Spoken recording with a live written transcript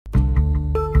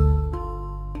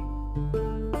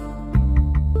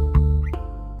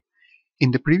In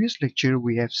the previous lecture,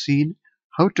 we have seen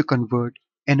how to convert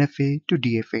NFA to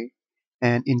DFA,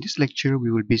 and in this lecture,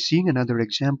 we will be seeing another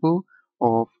example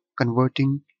of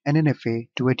converting an NFA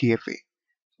to a DFA.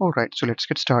 Alright, so let's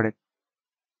get started.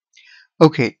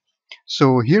 Okay,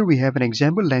 so here we have an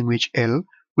example language L,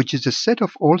 which is a set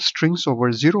of all strings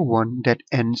over 0, 1 that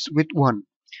ends with 1.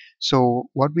 So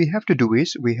what we have to do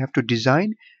is we have to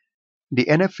design the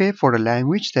NFA for a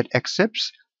language that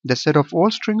accepts the set of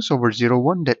all strings over 0,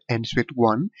 1 that ends with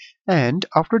 1, and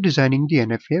after designing the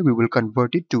NFA we will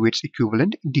convert it to its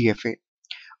equivalent DFA.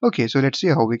 Okay, so let's see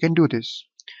how we can do this.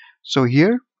 So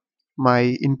here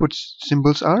my input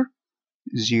symbols are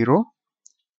 0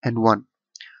 and 1.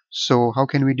 So how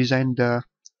can we design the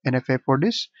NFA for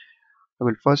this? I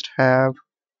will first have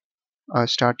a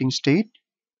starting state,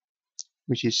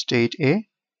 which is state A.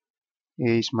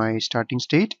 A is my starting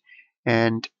state,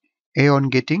 and A on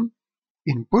getting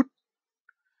input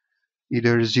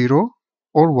either 0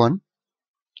 or 1,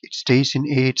 it stays in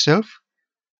A itself,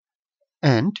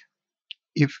 and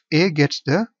if A gets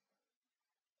the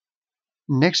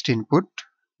next input,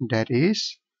 that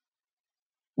is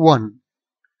 1,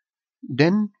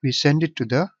 then we send it to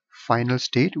the final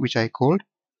state, which I called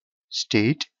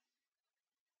state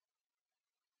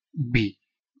B.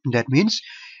 That means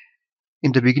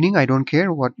in the beginning I don't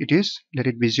care what it is, let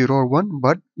it be 0 or 1,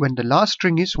 but when the last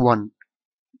string is 1,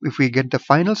 if we get the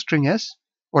final string as,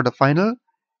 or the final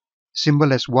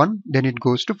symbol as 1, then it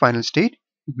goes to final state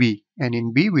B, and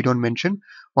in B we don't mention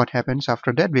what happens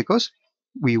after that because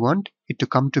we want it to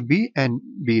come to B and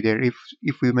be there.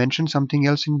 If we mention something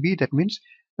else in B, that means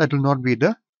that will not be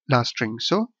the last string.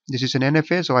 So this is an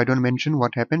NFA, so I don't mention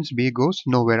what happens. B goes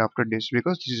nowhere after this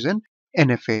because this is an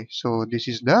NFA. So this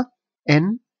is the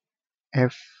NFA. I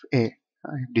have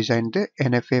designed the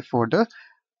NFA for the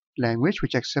language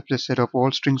which accepts a set of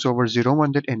all strings over 0,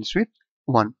 1 that ends with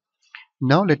 1.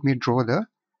 Now let me draw the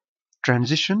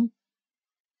transition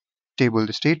table,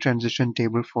 the state transition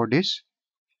table for this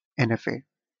NFA.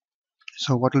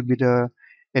 So what will be the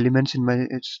elements in my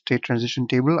state transition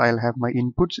table? I'll have my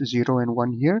inputs 0 and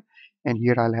 1 here, and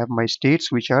here I'll have my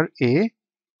states which are A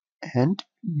and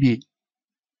B.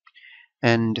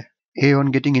 And A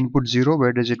on getting input 0,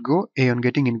 where does it go? A on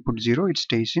getting input 0, it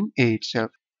stays in A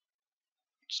itself.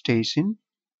 It stays in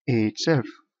A itself.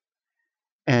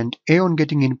 And A on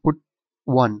getting input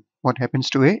 1, what happens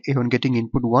to A? A on getting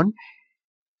input 1,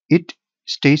 it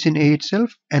stays in A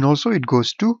itself, and also it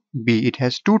goes to B. It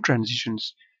has two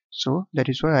transitions. So that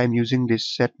is why I'm using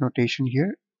this set notation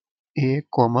here, A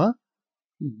comma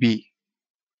B.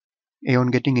 A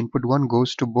on getting input 1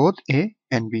 goes to both A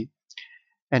and B.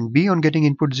 And B on getting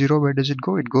input 0, where does it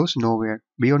go? It goes nowhere.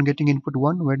 B on getting input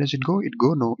 1, where does it go? It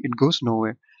goes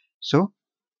nowhere. So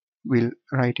we'll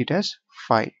write it as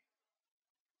phi.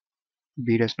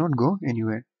 B does not go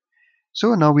anywhere.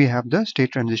 So now we have the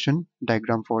state transition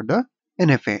diagram for the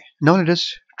NFA. Now let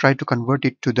us try to convert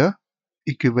it to the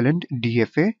equivalent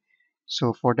DFA.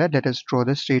 So for that, let us draw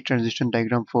the state transition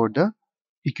diagram for the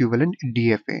equivalent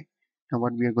DFA. Now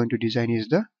what we are going to design is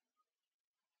the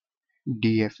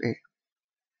DFA.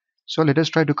 So let us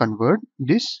try to convert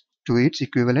this to its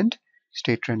equivalent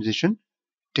state transition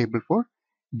table for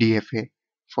DFA.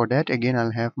 For that, again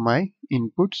I'll have my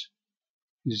inputs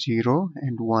 0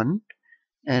 and 1,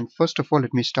 and first of all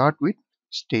let me start with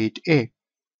state A.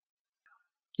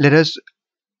 Let us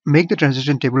make the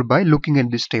transition table by looking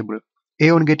at this table. A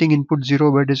on getting input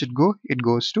 0, where does it go? It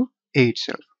goes to A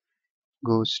itself.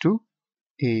 Goes to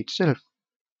A itself.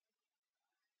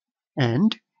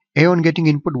 And A on getting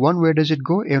input 1, where does it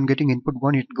go? A on getting input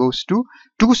 1, it goes to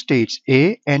two states,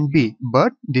 A and B.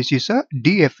 But this is a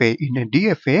DFA. In a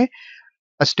DFA,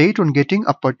 a state on getting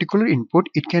a particular input,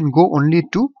 it can go only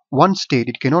to one state.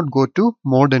 It cannot go to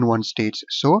more than one state.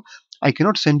 So I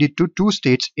cannot send it to two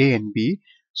states A and B.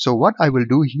 So what I will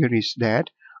do here is that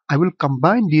I will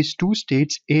combine these two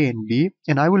states A and B,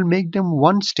 and I will make them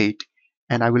one state,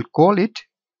 and I will call it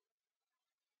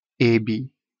AB.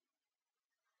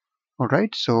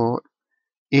 Alright, so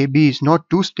AB is not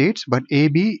two states, but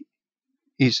AB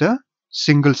is a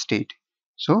single state.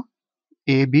 So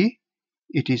AB,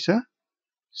 it is a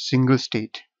single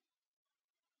state.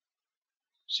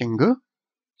 Single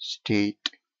state.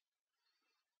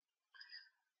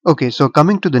 Okay, so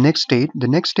coming to the next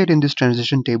state in this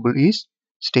transition table is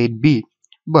state B.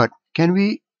 But can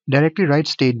we directly write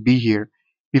state B here?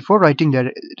 Before writing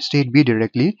that state B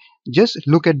directly, just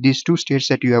look at these two states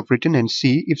that you have written and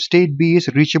see if state B is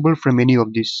reachable from any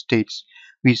of these states.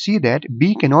 We see that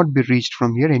B cannot be reached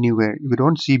from here anywhere. We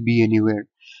don't see B anywhere.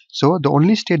 So the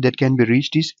only state that can be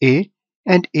reached is A,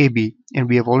 and AB, and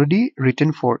we have already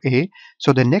written for A.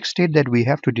 So the next state that we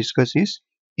have to discuss is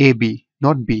AB,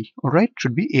 not B. Alright,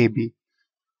 should be AB.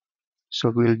 So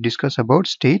we will discuss about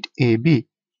state AB.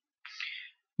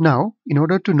 Now, in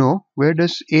order to know where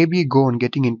does AB go on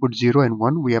getting input 0 and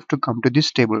 1, we have to come to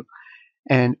this table.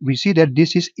 And we see that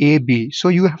this is AB. So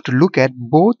you have to look at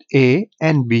both A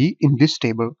and B in this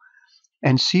table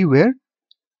and see where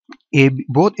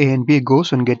both A and B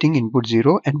goes on getting input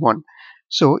 0 and 1.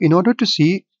 So in order to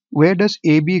see where does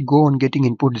AB go on getting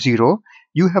input 0,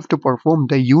 you have to perform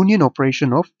the union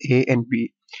operation of A and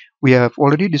B. We have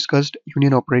already discussed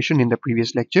union operation in the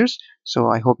previous lectures, so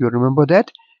I hope you remember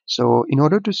that. So in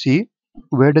order to see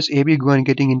where does AB go on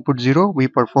getting input 0, we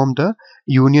perform the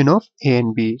union of A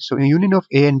and B. So a union of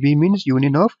A and B means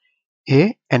union of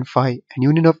A and phi, and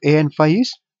union of A and phi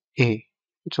is A.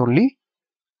 It's only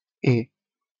A.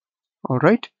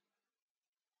 Alright.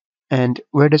 And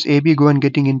where does AB go on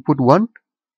getting input 1?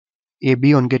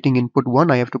 AB on getting input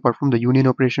 1, I have to perform the union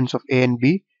operations of A and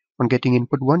B on getting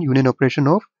input 1. Union operation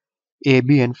of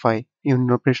AB and phi.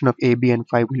 Union operation of AB and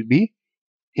phi will be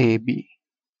AB.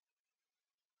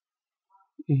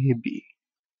 AB.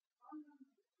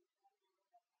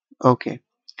 Okay.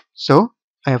 So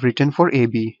I have written for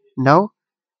AB. Now,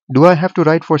 do I have to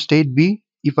write for state B?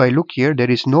 If I look here, there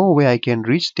is no way I can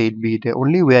reach state B. The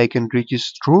only way I can reach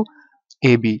is through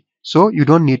AB. So you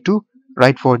don't need to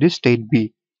write for this state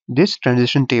B. This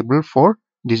transition table for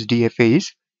this DFA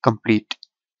is complete.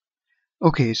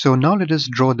 Okay, so now let us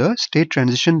draw the state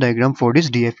transition diagram for this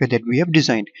DFA that we have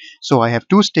designed. So I have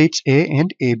two states A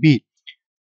and AB.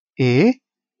 A,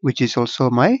 which is also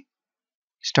my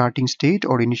starting state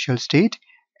or initial state,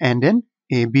 and then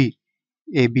AB.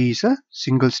 AB is a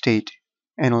single state,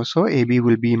 and also AB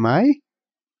will be my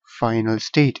final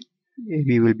state.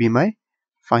 AB will be my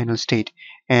final state.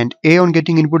 And A on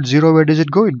getting input 0, where does it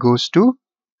go? It goes to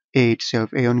A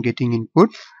itself. A on getting input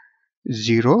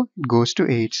 0 goes to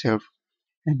A itself.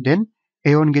 And then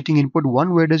A on getting input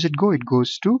 1, where does it go? It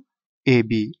goes to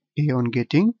AB. A on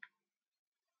getting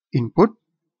input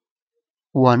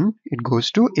 1, it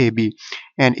goes to AB.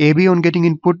 And AB on getting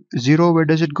input 0, where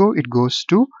does it go? It goes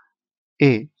to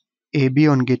A. AB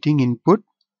on getting input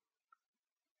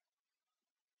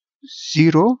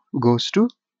 0 goes to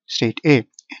state A.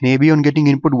 And AB on getting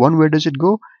input 1, where does it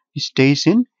go? It stays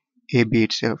in AB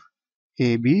itself.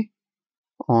 AB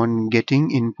on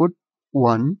getting input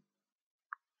 1,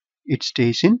 it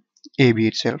stays in AB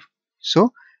itself.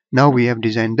 So now we have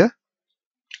designed the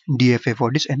DFA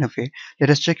for this NFA. Let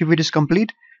us check if it is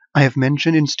complete. I have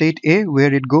mentioned in state A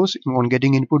where it goes on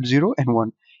getting input 0 and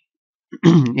 1.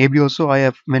 AB also I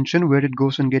have mentioned where it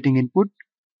goes on getting input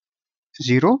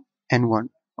 0 and 1.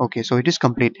 Okay, so it is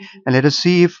complete. And let us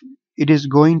see if it is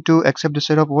going to accept the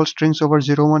set of all strings over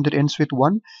 0, 1 that ends with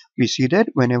 1. We see that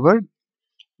whenever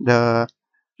the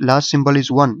last symbol is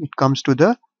 1, it comes to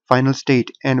the final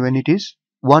state, and when it is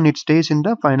 1, it stays in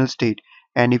the final state,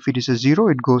 and if it is a 0,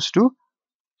 it goes to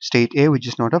state A, which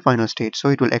is not a final state. So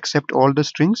it will accept all the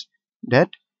strings that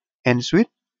ends with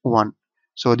 1.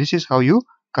 So this is how you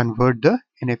convert the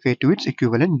NFA to its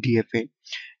equivalent DFA.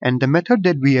 And the method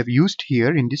that we have used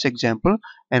here in this example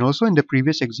and also in the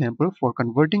previous example for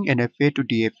converting NFA to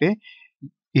DFA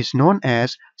is known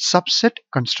as subset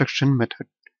construction method.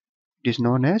 It is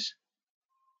known as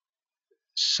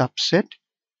subset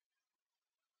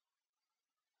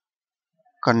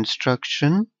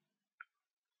construction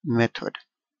method.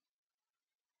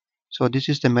 So this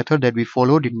is the method that we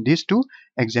followed in these two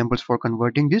examples for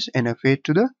converting this NFA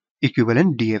to the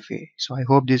equivalent DFA. So I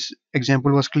hope this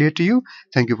example was clear to you.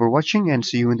 Thank you for watching and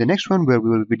see you in the next one where we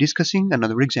will be discussing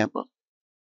another example.